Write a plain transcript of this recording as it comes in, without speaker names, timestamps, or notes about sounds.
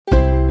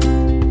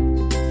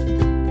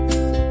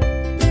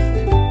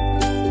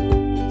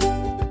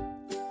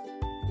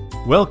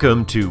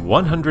Welcome to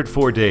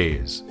 104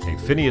 Days, a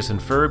Phineas and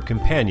Ferb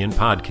companion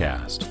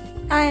podcast.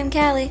 I am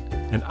Callie.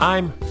 And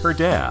I'm her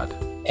dad.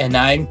 And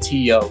I'm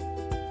Tio.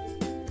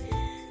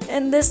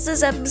 And this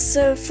is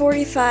episode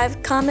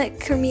 45, Comet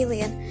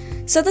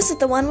Chameleon. So this is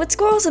the one with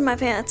squirrels in my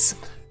pants.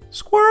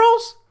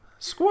 Squirrels?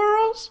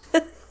 Squirrels?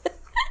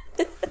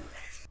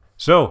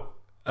 So,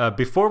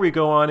 before we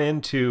go on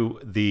into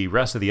the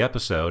rest of the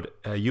episode,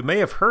 you may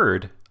have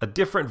heard a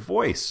different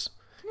voice.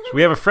 So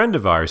we have a friend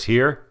of ours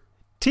here,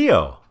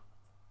 Tio.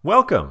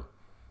 Welcome.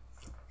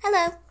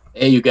 Hello.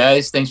 Hey, you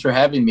guys. Thanks for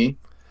having me.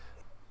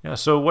 Yeah,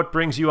 so what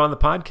brings you on the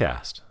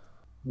podcast?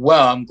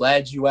 Well, I'm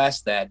glad you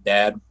asked that,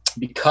 Dad,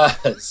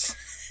 because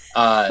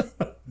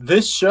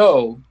this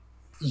show,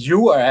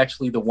 you are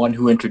actually the one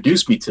who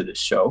introduced me to this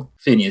show,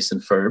 Phineas and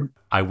Ferb.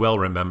 I well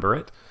remember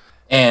it.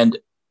 And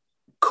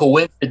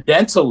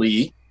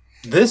coincidentally,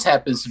 this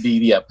happens to be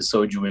the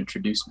episode you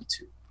introduced me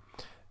to.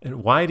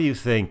 And why do you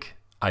think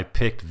I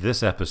picked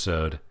this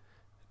episode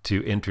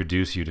to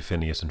introduce you to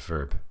Phineas and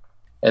Ferb?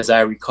 As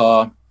I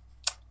recall,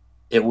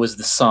 it was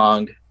the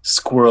song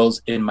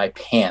Squirrels in My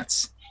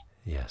Pants.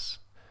 Yes,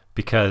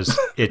 because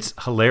it's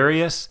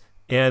hilarious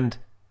and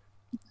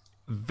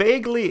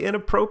vaguely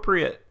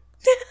inappropriate.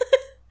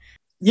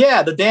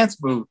 Yeah, the dance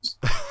moves.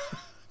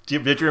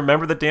 Did you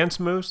remember the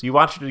dance moves? You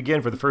watched it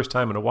again for the first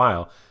time in a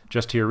while,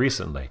 just here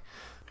recently.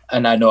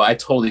 And I know I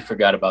totally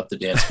forgot about the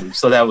dance moves.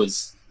 So that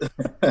was...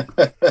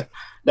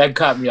 that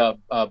caught me up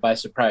by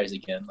surprise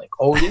again. Like,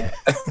 oh, yeah.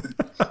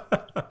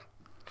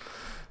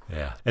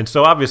 Yeah. And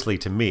so obviously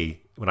to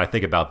me, when I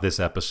think about this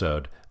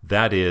episode,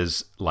 that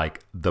is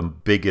like the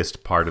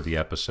biggest part of the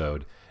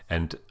episode.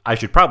 And I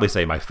should probably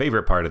say my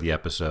favorite part of the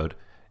episode,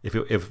 if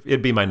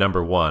it'd be my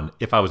number one,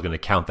 if I was going to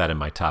count that in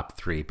my top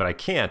three. But I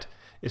can't.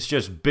 It's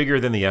just bigger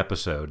than the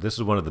episode. This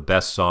is one of the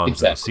best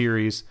songs of the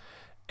series.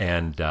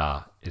 And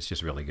it's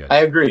just really good. I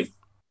agree.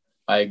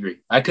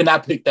 I could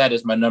not pick that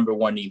as my number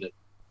one either.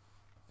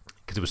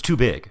 Because it was too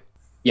big.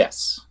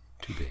 Yes.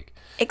 Too big.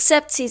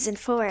 Except season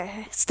 4.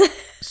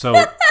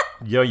 So,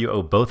 you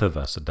owe both of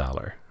us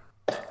 $1.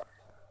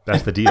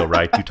 That's the deal,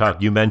 right?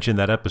 You mentioned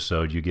that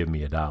episode, you give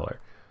me $1.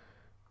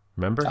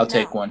 Remember? I'll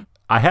take one.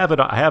 I have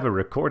a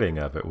recording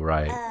of it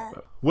where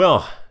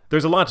well,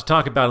 there's a lot to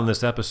talk about in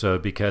this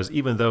episode because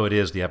even though it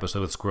is the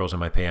episode with Squirrels in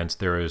My Pants,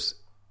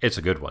 it's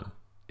a good one.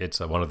 It's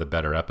one of the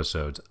better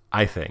episodes,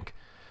 I think.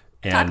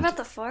 And talk about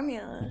the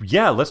formula.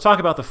 Yeah, let's talk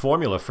about the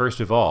formula first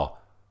of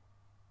all.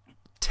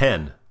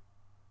 10.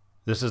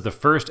 This is the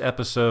first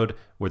episode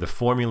where the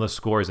formula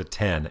scores a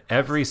 10.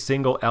 Every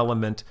single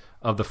element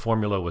of the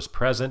formula was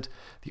present.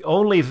 The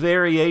only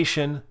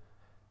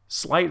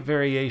slight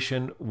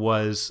variation,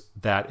 was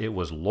that it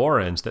was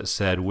Lawrence that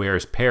said,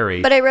 "Where's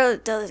Perry?" But I wrote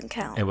it doesn't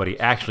count. And what he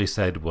actually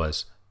said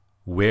was,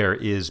 "Where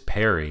is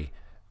Perry?"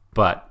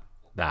 But,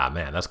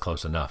 man, that's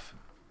close enough.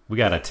 We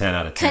got a 10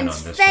 out of 10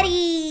 on this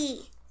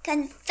one.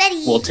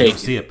 Confetti! We'll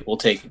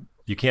take it.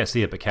 You can't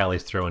see it, but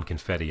Callie's throwing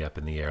confetti up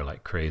in the air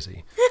like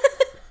crazy.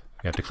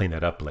 We have to clean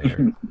that up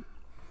later.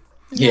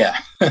 Yeah.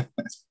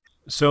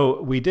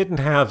 So we didn't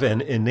have an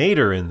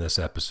innator in this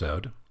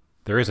episode.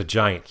 There is a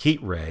giant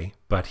heat ray,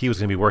 but he was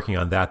going to be working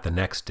on that the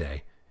next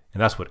day.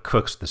 And that's what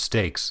cooks the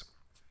steaks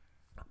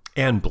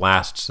and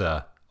blasts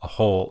a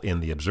hole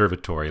in the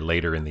observatory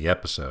later in the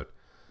episode.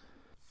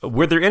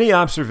 Were there any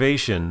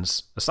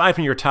observations, aside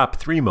from your top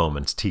 3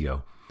 moments,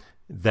 Tio,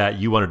 that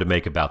you wanted to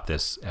make about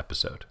this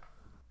episode?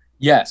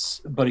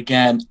 Yes, but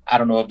again, I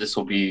don't know if this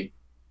will be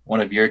one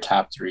of your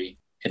top 3.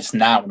 It's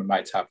not one of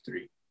my top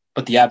 3.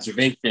 But the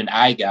observation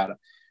I got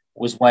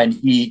was when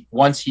he's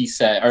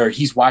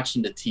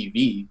watching the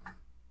TV,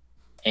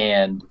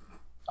 and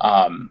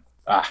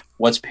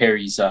what's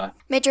Perry's?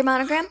 Major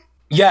Monogram?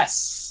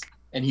 Yes,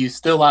 and he's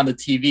still on the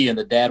TV, and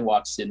the dad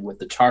walks in with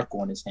the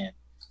charcoal in his hand.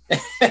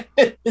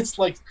 It's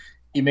like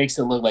he makes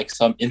it look like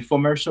some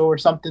infomercial or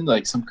something,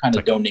 like some kind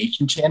of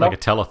donation channel, like a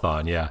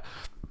telethon. Yeah.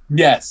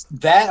 Yes,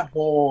 that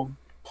whole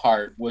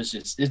part was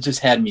just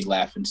had me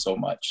laughing so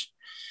much.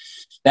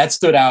 That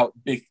stood out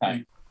big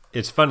time.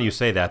 It's funny you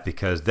say that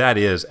because that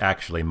is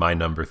actually my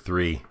number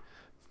 3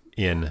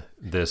 in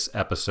this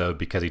episode,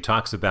 because he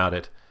talks about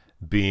it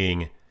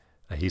being,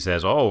 he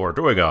says, we're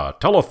doing a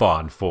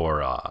telethon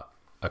for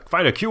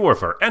find a cure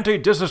for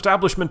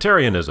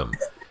anti-disestablishmentarianism,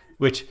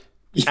 which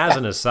as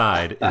an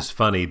aside is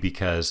funny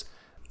because...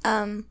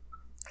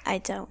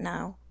 I don't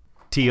know.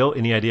 Tio,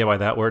 any idea why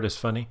that word is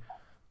funny?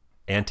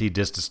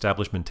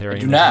 Anti-disestablishmentarianism? I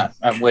do not.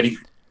 I'm waiting.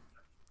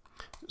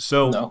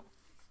 So... No.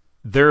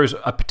 There's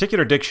a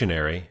particular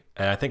dictionary,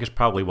 and I think it's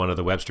probably one of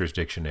the Webster's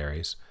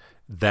dictionaries,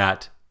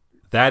 that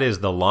is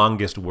the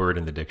longest word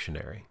in the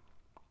dictionary.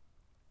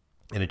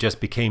 And it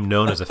just became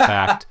known as a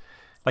fact,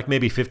 like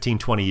maybe 15,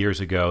 20 years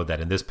ago, that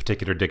in this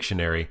particular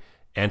dictionary,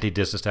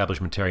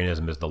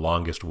 anti-disestablishmentarianism is the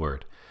longest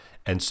word.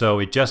 And so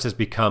it just has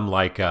become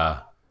like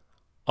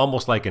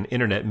almost like an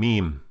internet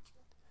meme,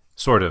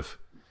 sort of.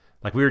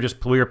 Like we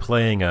were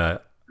playing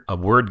a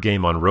word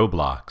game on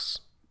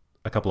Roblox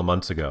a couple of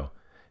months ago.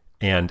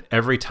 And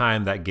every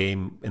time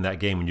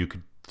when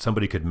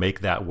somebody could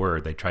make that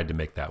word, they tried to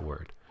make that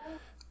word.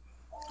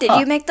 Did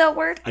you make that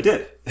word? I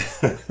did.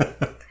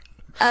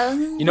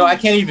 I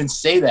can't even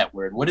say that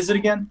word. What is it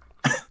again?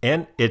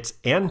 And it's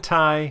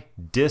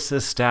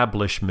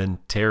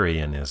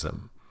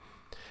anti-disestablishmentarianism.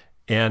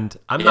 And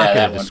I'm not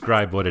going to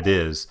describe what it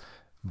is,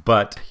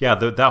 but yeah,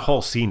 that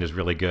whole scene is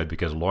really good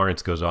because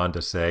Lawrence goes on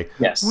to say,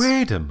 yes.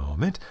 Wait a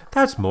moment,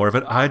 that's more of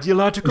an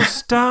ideological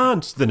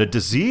stance than a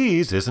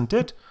disease, isn't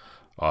it?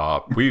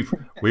 We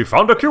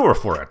found a cure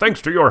for it,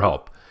 thanks to your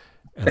help.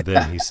 And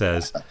then he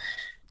says,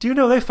 do you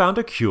know they found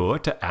a cure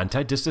to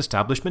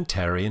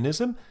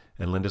anti-disestablishmentarianism?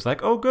 And Linda's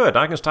like, oh, good,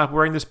 I can stop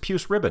wearing this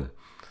puce ribbon.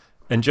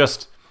 And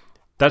just,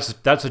 that's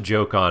a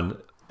joke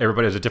on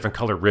everybody has a different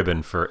color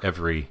ribbon for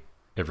every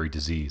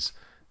disease.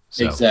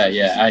 So. Exactly.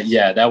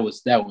 Yeah. That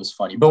was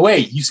funny. But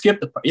wait, you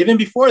skipped the part. Even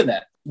before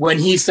that, when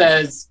he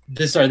says,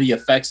 these are the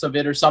effects of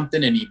it or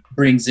something, and he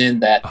brings in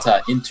that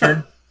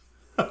intern,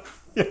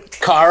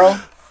 Carl.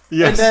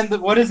 Yes. And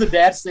then what does the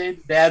dad say?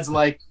 The dad's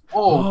like,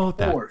 oh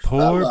that poor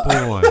boy.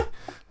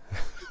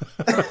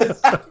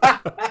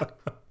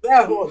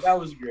 That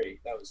was great.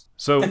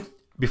 So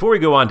before we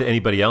go on to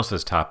anybody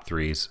else's top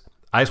threes,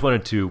 I just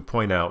wanted to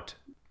point out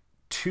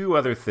two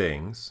other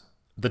things.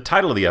 The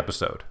title of the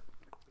episode,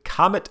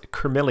 Comet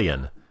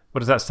Kermillion. What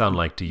does that sound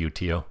like to you,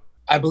 Tio?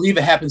 I believe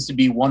it happens to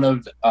be one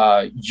of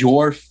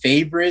your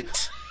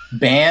favorite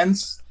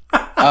bands.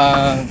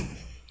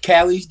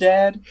 Callie's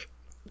dad,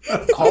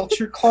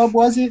 Culture Club,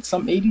 was it?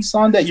 Some 80s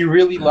song that you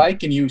really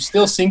like and you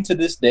still sing to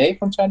this day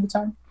from time to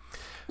time?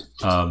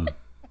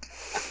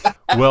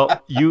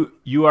 Well,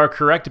 you are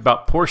correct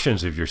about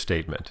portions of your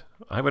statement.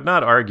 I would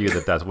not argue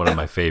that that's one of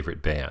my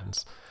favorite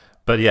bands.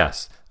 But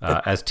yes,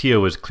 as Tio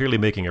was clearly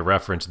making a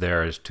reference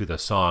there as to the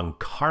song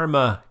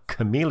Karma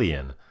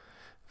Chameleon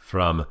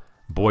from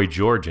Boy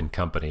George and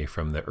Company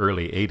from the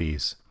early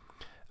 80s.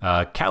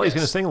 Callie's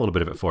going to sing a little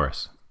bit of it for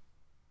us.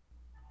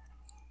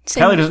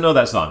 Callie doesn't know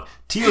that song.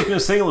 Tio's going to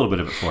sing a little bit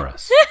of it for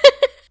us.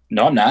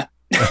 No, I'm not.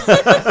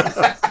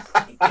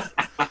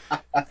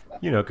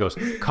 It goes,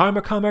 Karma,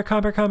 Karma,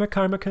 Karma, Karma,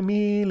 Karma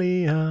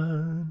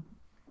Chameleon.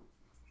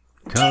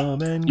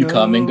 Come and go. You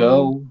come and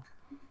go.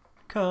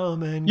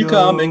 Come and you go.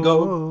 Come and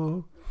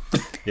go.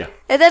 Yeah.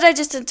 And then I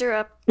just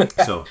interrupt.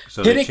 So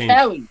hit it,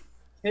 Callie.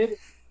 Hit it.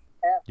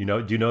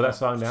 Do you know that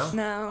song now?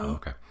 No. Oh,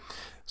 okay.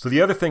 So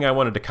the other thing I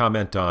wanted to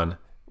comment on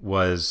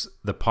was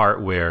the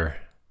part where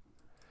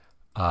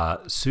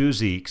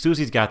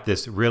Susie's got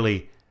this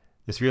really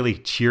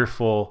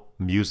cheerful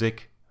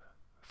music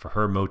for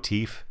her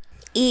motif.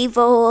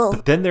 Evil.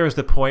 But then there was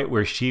the point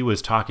where she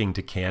was talking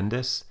to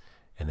Candace,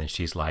 and then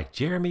she's like,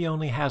 Jeremy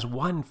only has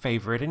one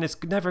favorite, and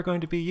it's never going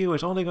to be you.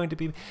 It's only going to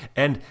be me.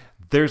 And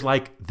there's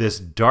like this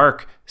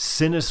dark,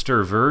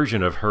 sinister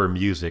version of her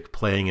music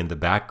playing in the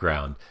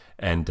background,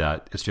 and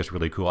it's just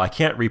really cool. I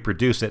can't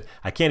reproduce it.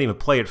 I can't even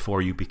play it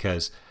for you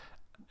because,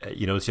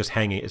 it's just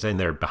hanging. It's in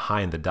there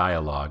behind the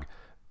dialogue.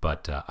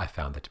 But I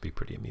found that to be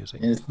pretty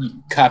amusing.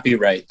 And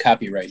copyright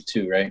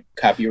too, right?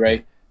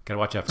 Copyright. Gotta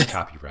watch out for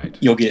copyright.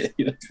 You'll get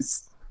it.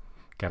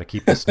 Gotta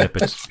keep the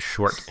snippets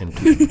short and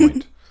to the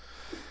point.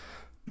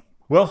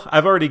 Well,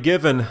 I've already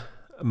given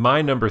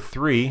my number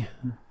 3.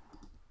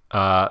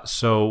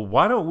 So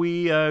why don't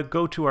we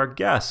go to our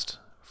guest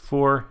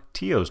for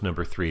Tio's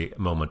number 3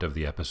 moment of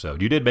the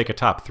episode? You did make a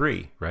top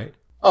 3, right?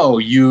 Oh,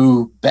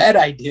 you bet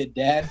I did,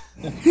 Dad.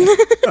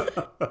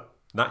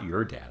 Not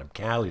your dad. I'm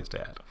Callie's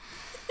dad.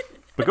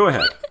 But go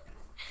ahead.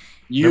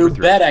 You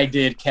bet I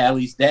did,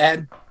 Callie's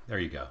dad. There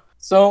you go.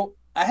 So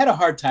I had a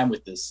hard time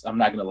with this. I'm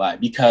not going to lie.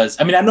 Because,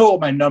 I know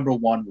what my number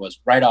 1 was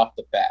right off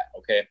the bat.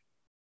 Okay.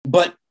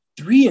 But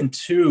 3 and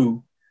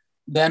 2,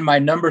 then my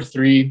number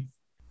 3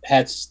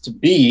 has to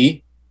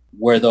be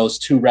where those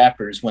 2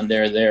 rappers, when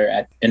they're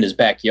there in his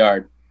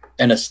backyard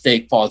and a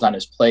steak falls on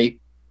his plate.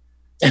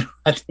 And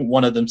I think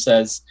one of them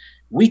says,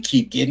 we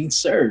keep getting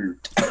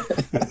served.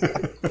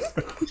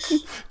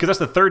 Because that's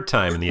the 3rd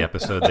time in the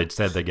episode they'd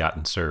said they'd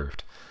gotten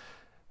served.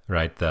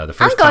 Right? The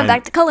first I'm going time,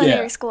 back to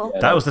culinary school.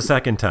 That was the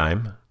 2nd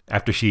time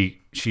after she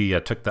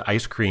took the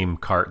ice cream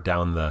cart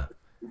down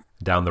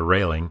the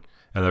railing.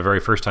 And the very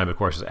first time, of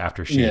course, is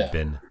after she had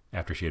been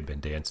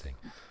dancing.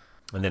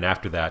 And then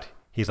after that,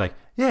 he's like,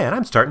 yeah, and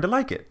I'm starting to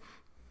like it.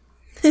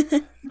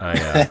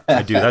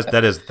 I do.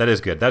 That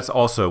is good. That's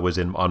also was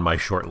on my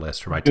short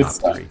list for my top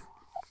 3. It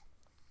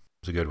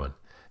was a good one.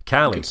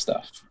 Callie, good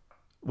stuff.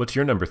 What's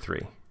your number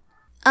 3?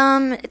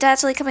 It's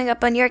actually coming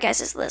up on your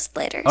guys' list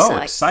later. Oh,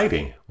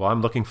 exciting. Well,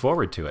 I'm looking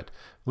forward to it.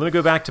 Let me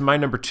go back to my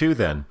number 2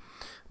 then.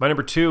 My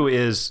number 2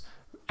 is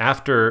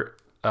after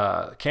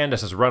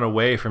Candace has run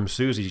away from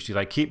Susie. She's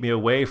like, keep me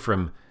away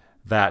from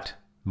that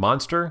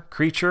monster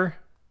creature,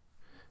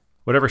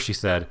 whatever she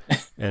said.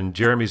 And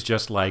Jeremy's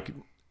just like,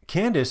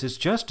 Candace is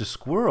just a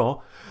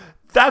squirrel.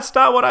 That's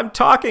not what I'm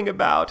talking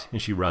about.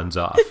 And she runs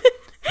off.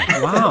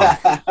 Like, wow,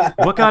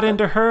 what got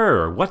into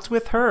her? What's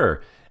with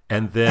her?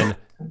 And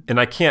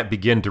I can't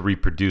begin to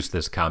reproduce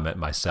this comment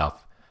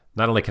myself.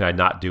 Not only can I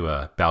not do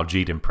a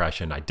Baljeet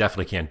impression, I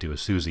definitely can't do a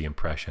Susie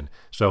impression.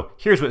 So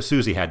here's what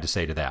Susie had to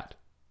say to that.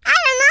 I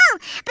don't know,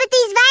 but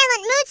these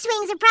violent mood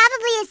swings are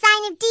probably a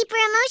sign of deeper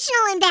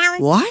emotional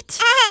imbalance. What?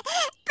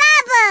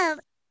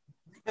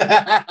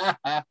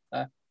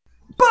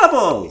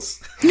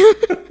 Bubbles!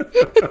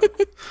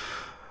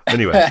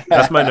 Anyway,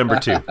 that's my number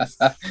 2.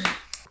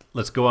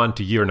 Let's go on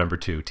to your number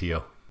 2,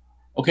 Tio.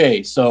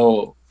 Okay,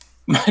 so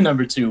my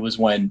number 2 was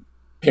when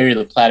Perry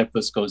the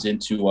Platypus goes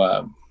into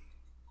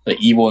the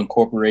Evil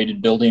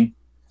Incorporated building,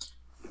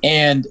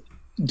 and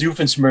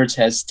Doofenshmirtz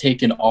has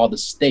taken all the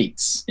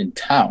steaks in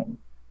town,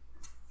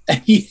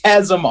 and he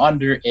has them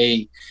under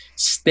a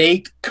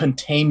steak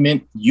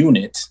containment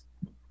unit,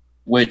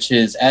 which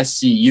is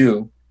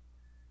SCU,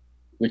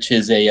 which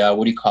is a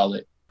what do you call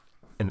it?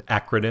 An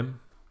acronym?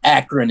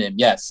 Acronym,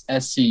 yes,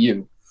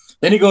 SCU.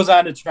 Then he goes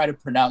on to try to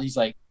pronounce. He's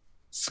like,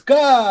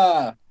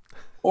 "Ska"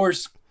 or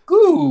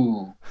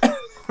 "Skoo."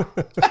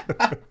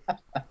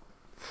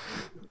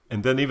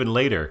 And then even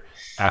later,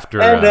 after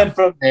then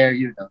from there,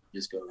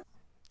 just go.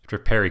 After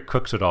Perry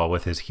cooks it all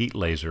with his heat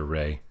laser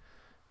ray,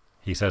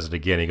 he says it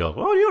again. He goes,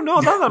 "Oh,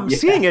 now that I'm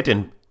seeing it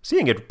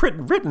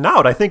written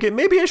out, I think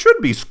maybe it should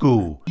be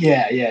Skoo."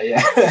 Yeah.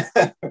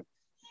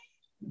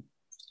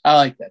 I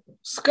like that.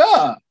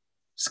 Ska,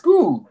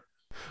 Skoo.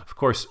 Of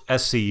course,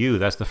 SCU.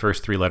 That's the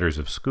first 3 letters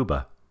of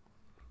scuba.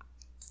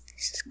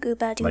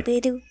 Scuba doo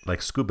doo.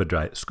 Like scuba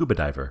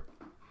diver.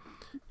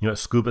 You know what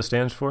scuba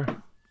stands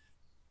for?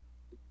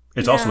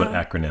 It's also an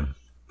acronym.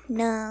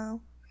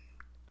 No.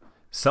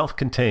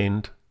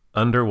 Self-contained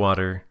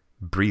underwater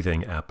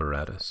breathing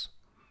apparatus.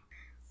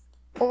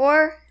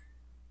 Or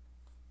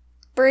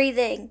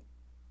breathing.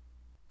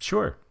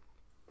 Sure.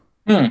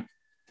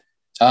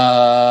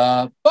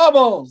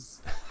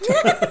 Bubbles.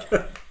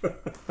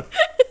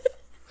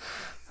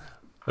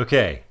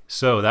 Okay,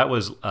 so that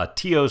was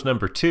Tio's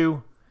number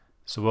 2.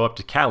 So we're up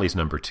to Callie's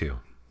number 2.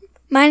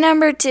 My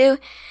number 2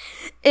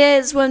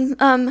 is when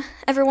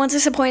everyone's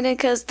disappointed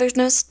because there's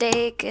no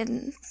steak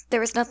and there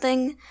was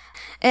nothing.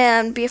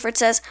 And Buford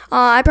says, "Oh,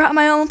 I brought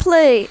my own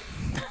plate."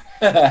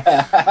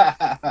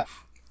 And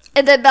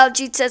then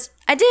Baljeet says,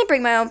 "I didn't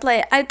bring my own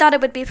plate. I thought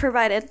it would be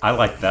provided." I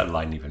like that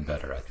line even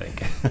better, I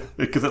think.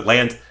 Because it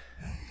lands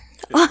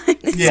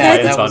Yeah,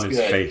 it's that on was his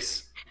good.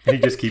 face. And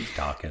he just keeps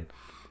talking.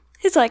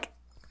 He's like,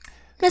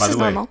 "This By is the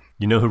way, normal."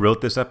 you know who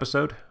wrote this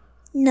episode?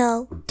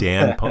 No.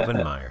 Dan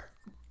Povenmire.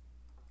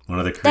 One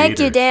of the creators. Thank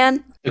you,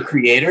 Dan. The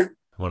creator.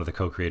 One of the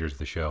co-creators of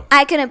the show.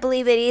 I couldn't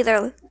believe it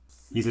either.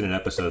 He's in an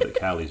episode that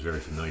Callie's very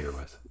familiar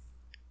with.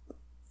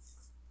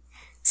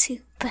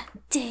 Super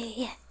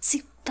day,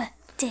 super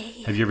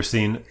day. Have you ever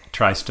seen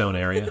Tri-Stone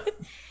Area?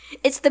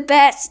 It's the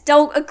best.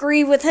 Don't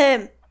agree with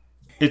him.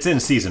 It's in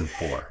season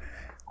 4.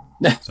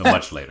 So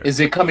much later. Is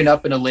it coming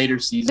up in a later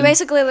season?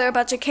 Basically, they're a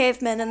bunch of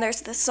cavemen, and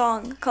there's this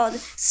song called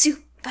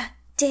Super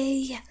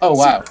Day. Oh,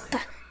 wow.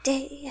 Super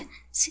Day.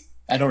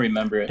 I don't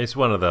remember it. It's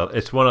one of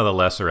the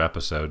lesser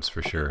episodes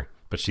for sure,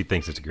 but she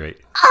thinks it's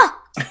great.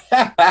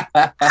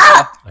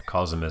 I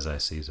calls him as I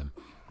sees him.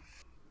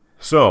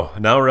 So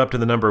now we're up to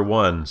the number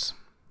 1s.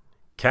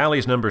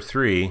 Callie's number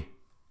 3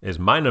 is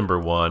my number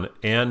 1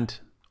 and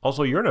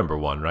also your number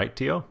 1, right,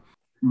 Tio?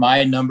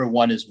 My number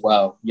 1 as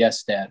well.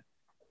 Yes, Dad.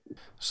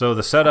 So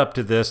the setup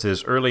to this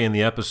is early in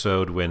the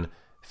episode when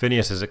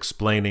Phineas is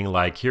explaining,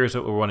 like, here's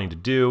what we're wanting to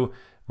do.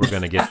 We're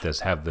going to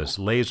have this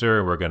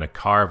laser. We're going to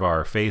carve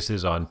our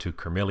faces onto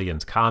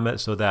Carmillion's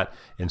comet so that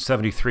in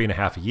 73 and a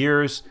half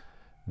years,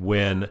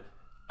 when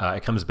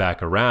it comes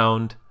back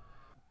around,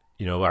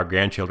 our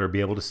grandchildren will be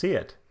able to see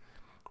it.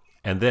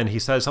 And then he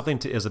says something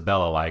to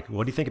Isabella like,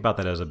 "What do you think about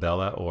that,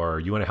 Isabella?"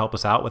 Or, "You want to help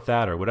us out with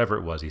that?" Or whatever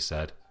it was he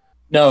said.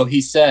 No, he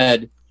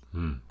said,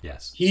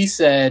 Yes. He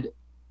said,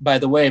 "By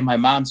the way, my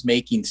mom's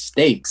making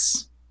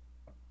steaks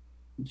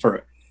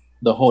for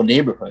the whole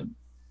neighborhood."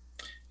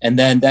 And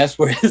then that's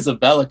where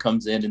Isabella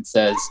comes in and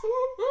says,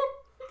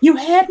 "You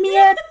had me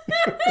at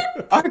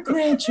our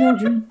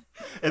grandchildren."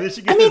 And then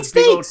she gets this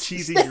big old steaks.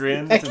 cheesy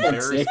grin. It's an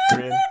embarrassed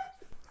grin.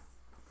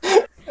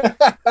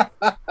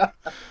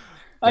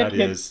 That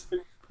is.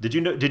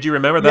 Did you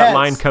remember that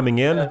line coming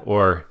in?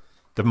 Or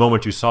the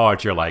moment you saw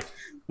it, you're like,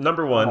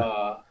 number 1.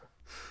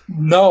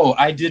 No,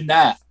 I did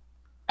not.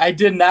 I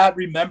did not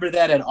remember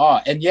that at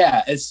all. And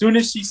yeah, as soon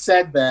as she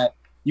said that,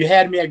 "You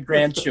had me at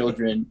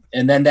grandchildren,"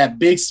 and then that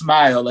big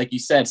smile, like you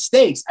said,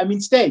 steaks.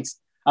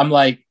 I'm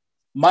like,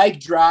 mic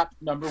drop,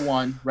 number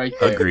 1 right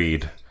there.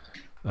 Agreed.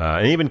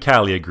 And even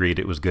Callie agreed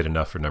it was good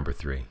enough for number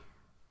 3.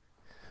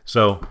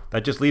 So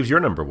that just leaves your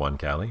number 1,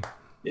 Callie.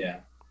 Yeah.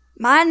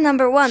 My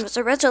number 1 was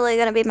originally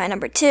going to be my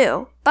number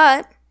 2,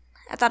 but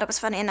I thought it was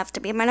funny enough to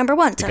be my number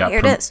 1, so here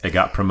it is. It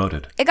got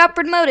promoted. It got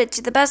promoted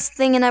to the best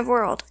thing in the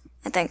world,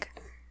 I think.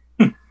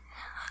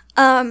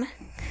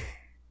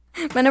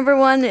 My number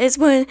 1 is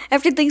when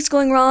everything's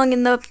going wrong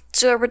in the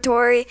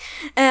observatory,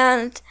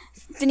 and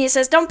Phineas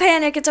says, "Don't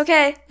panic, it's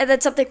okay." And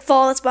then something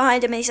falls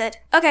behind him, and he said,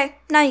 "Okay,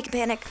 now you can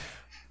panic."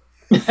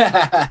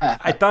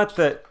 I thought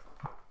that,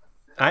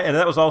 and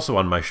that was also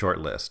on my short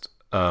list.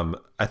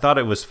 I thought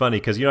it was funny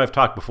because, I've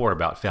talked before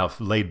about how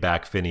laid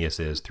back Phineas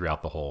is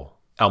throughout the whole,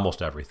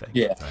 almost everything.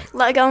 Yeah. Right?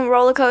 Like on a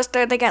roller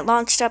coaster, they get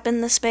launched up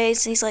in the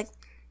space, and he's like,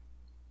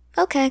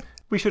 "Okay."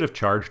 We should have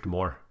charged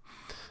more.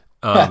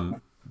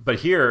 But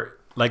here,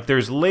 like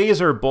there's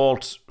laser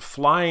bolts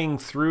flying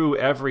through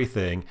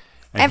everything.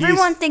 And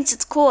Everyone thinks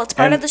it's cool. It's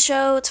part and of the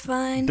show. It's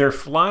fine. they're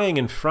flying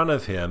in front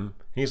of him.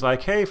 He's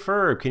like, "Hey,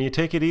 Ferb, can you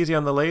take it easy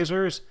on the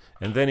lasers?"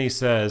 And then he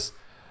says,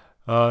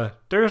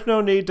 "There's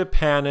no need to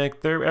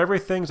panic.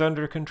 Everything's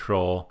under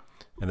control."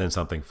 And then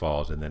something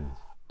falls, and then,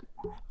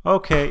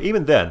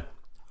 even then,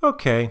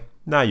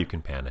 now you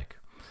can panic.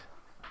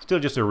 Still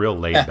just a real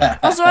laid back.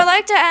 Also, I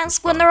like to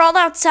ask when they're all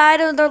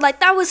outside and they're like,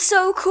 "That was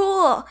so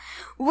cool.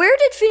 Where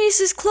did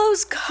Phineas's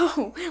clothes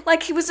go?"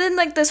 Like he was in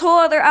like this whole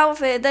other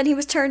outfit, then he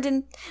was turned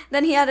in,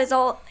 then he had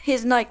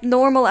his like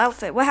normal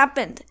outfit. What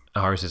happened?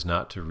 Ours is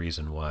not to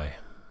reason why.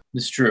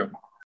 It's true.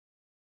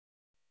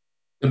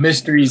 The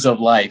mysteries of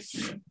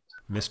life.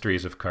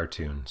 Mysteries of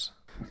cartoons.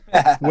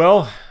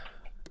 Well,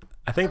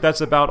 I think that's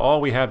about all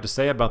we have to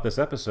say about this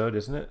episode,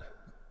 isn't it?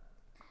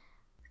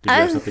 Did you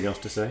have something else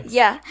to say?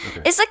 Yeah.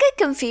 Okay. It's like a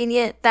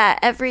convenient that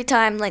every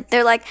time like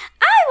they're like,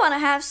 "I want to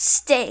have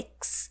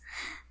steaks.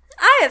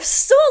 I have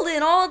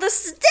stolen all the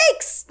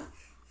steaks."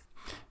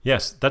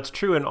 Yes, that's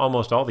true in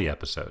almost all the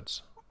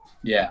episodes.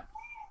 Yeah.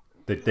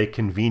 They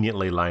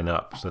conveniently line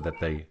up so that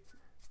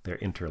they're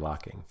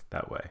interlocking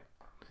that way.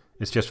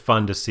 It's just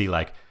fun to see,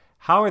 like,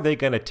 how are they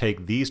going to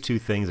take these two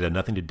things that have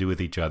nothing to do with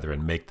each other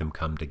and make them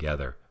come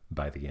together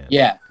by the end?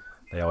 Yeah.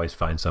 They always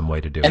find some way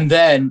to do it. And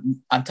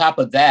then on top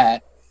of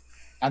that,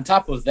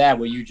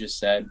 what you just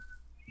said,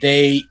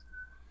 they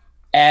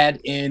add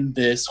in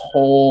this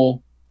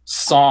whole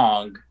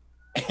song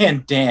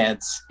and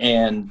dance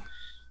and,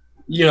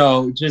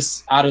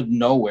 just out of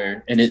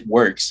nowhere. And it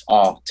works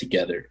all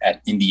together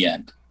in the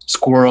end.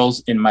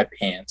 Squirrels in my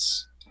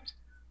pants.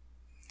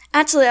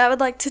 Actually, I would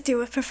like to do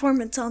a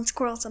performance on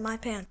Squirrels in My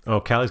Pants. Oh,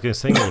 Callie's going to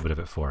sing a little bit of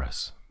it for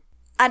us.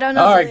 I don't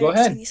know All the right, go lyrics.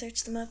 ahead. Can you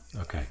search them up?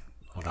 Okay.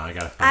 Hold on.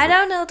 I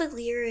don't know the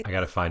lyrics. I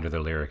got to find her the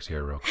lyrics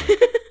here real quick.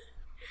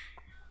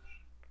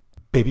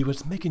 Baby,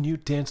 what's making you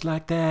dance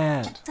like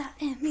that?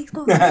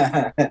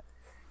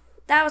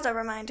 That was a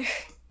reminder.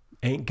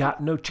 Ain't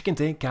got no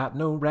chickens, ain't got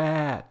no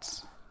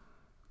rats.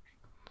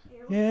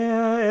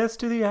 Yeah, S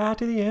to the I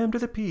to the M to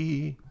the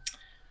P.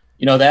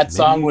 That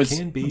song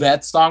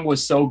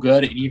was so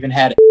good. It even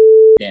had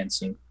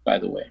dancing, by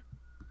the way.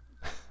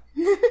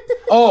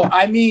 Oh,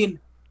 I mean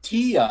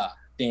Tia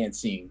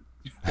dancing.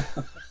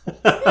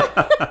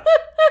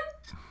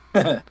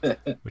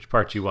 Which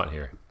part you want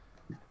here?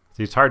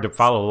 See, it's hard to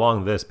follow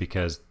along this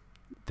because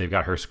they've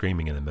got her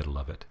screaming in the middle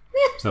of it.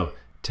 So,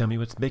 tell me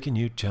what's making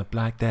you jump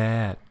like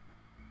that.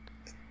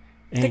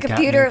 The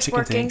computer is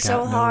working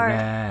so hard.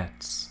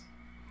 Rats.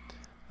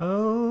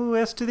 Oh,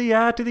 S to the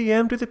I to the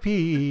M to the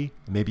P.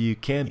 Maybe you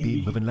can't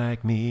be moving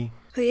like me.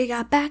 Who you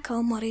got back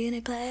home? What are you in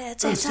a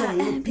plans?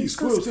 S-I-M-P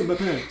squirrels in my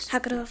pants. How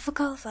could I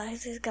forget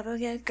this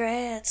government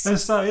grants?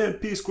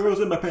 S-I-M-P squirrels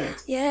in my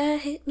pants. Yeah,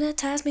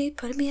 hypnotize me,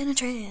 putting me in a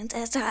trance.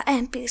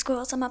 S-I-M-P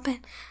squirrels in my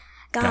pants.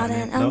 Got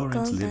an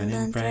uncle living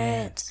in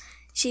France.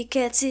 She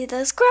can't see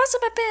the squirrels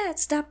in my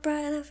pants. Stop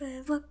right up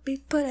and watch me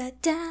put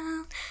it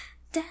down.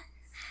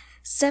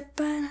 Step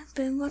right up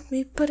and watch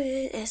me put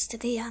it. S to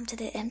the M to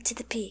the M to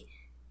the P.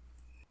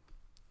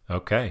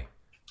 Okay.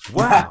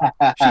 Wow.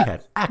 She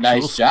had actual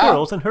Nice job.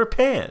 squirrels in her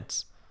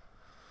pants.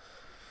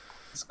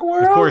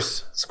 Squirrels. Of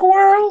course,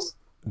 Squirrels.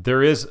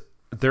 there is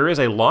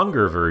a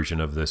longer version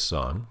of this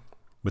song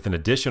with an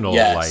additional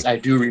Yes, I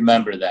do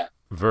remember that.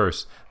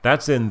 verse.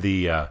 That's in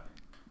the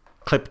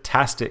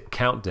Cliptastic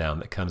countdown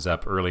that comes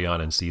up early on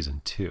in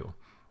season 2.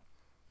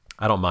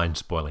 I don't mind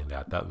spoiling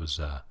that. That's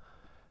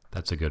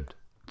a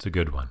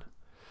good one.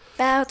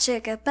 Bow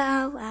chicka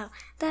bow wow.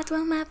 That's what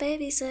my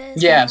baby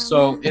says. Yeah. Wow,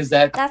 So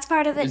wow. that's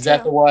part of it is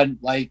that the one?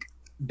 Like,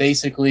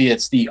 basically,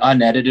 it's the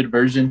unedited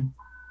version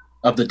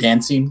of the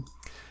dancing.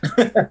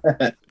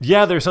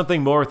 Yeah, there's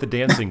something more with the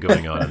dancing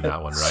going on in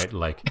that one, right?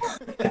 Like,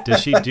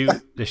 does she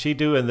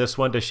do in this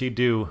one? Does she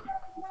do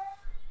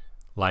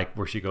like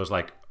where she goes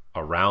like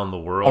around the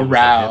world with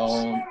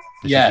her hips?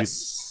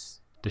 Yes.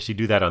 Does she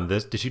do that on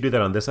this? Did she do that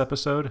on this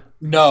episode?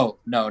 No,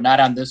 not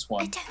on this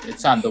one.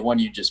 It's on the one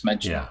you just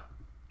mentioned. Yeah,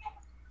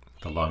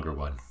 the longer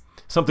one.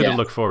 Something to Yeah.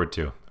 look forward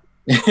to.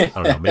 I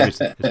don't know. Maybe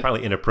it's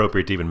probably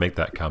inappropriate to even make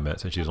that comment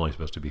since she's only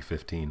supposed to be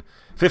 15.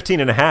 15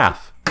 and a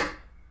half.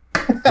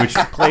 Which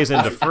plays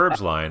into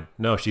Ferb's line.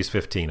 No, she's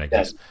 15, I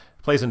guess.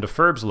 Plays into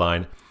Ferb's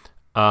line.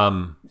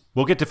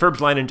 We'll get to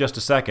Ferb's line in just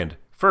a second.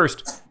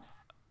 First,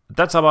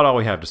 that's about all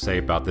we have to say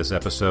about this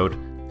episode.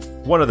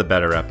 One of the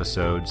better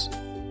episodes.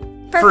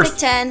 Perfect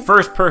 10.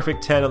 First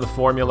perfect 10 on the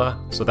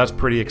formula, so that's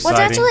pretty exciting.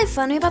 What's actually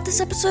funny about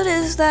this episode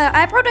is that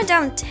I wrote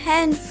down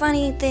 10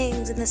 funny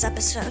things in this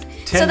episode.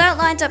 10 so that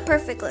lines up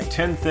perfectly.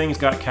 10 things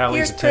got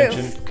Callie's Here's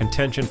attention.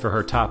 Contention for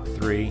her top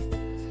 3.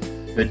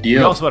 Good We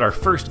deal. also had our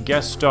first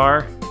guest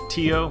star,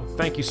 Tio.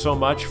 Thank you so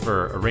much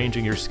for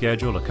arranging your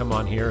schedule to come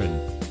on here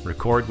and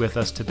record with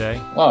us today.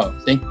 Well,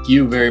 thank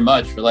you very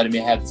much for letting me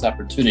have this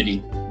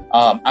opportunity.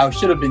 I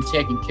should have been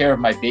taking care of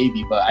my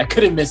baby, but I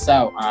couldn't miss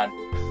out on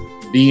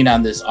being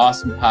on this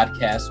awesome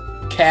podcast.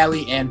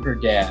 Callie and her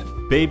dad.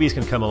 Babies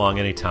can come along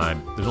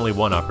anytime. There's only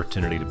one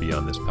opportunity to be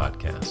on this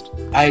podcast.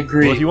 I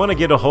agree. Well, if you want to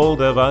get a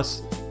hold of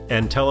us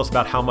and tell us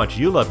about how much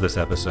you love this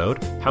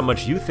episode, how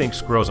much you think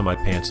Squirrels in My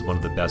Pants is one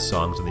of the best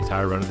songs in the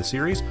entire run of the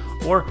series,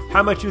 or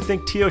how much you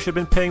think Tio should have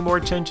been paying more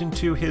attention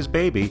to his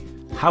baby.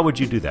 How would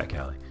you do that,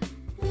 Callie?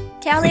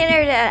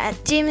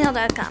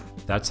 CallieNerd@gmail.com.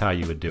 That's how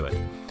you would do it.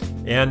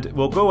 And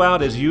we'll go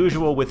out as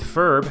usual with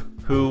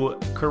Ferb, who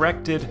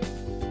corrected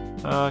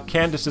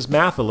Candace's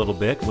math a little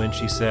bit when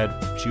she said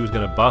she was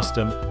going to bust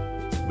him,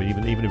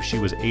 even if she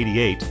was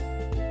 88.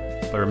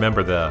 But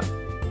remember, the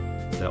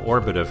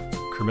orbit of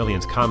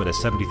Carmillion's comet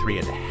is 73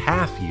 and a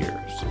half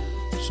years.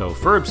 So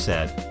Ferb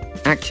said,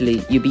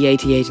 actually, you'd be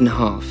 88 and a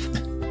half.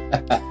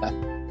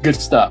 Good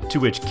stuff. To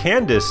which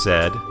Candace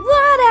said,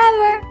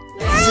 Whatever.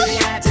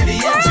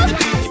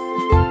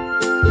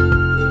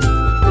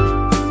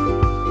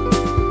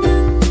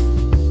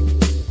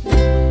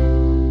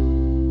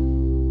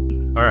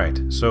 all right,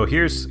 so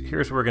here's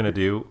what we're going to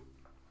do.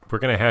 We're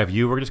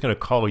just going to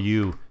call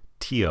you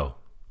Tio.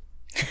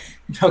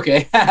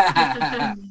 Okay.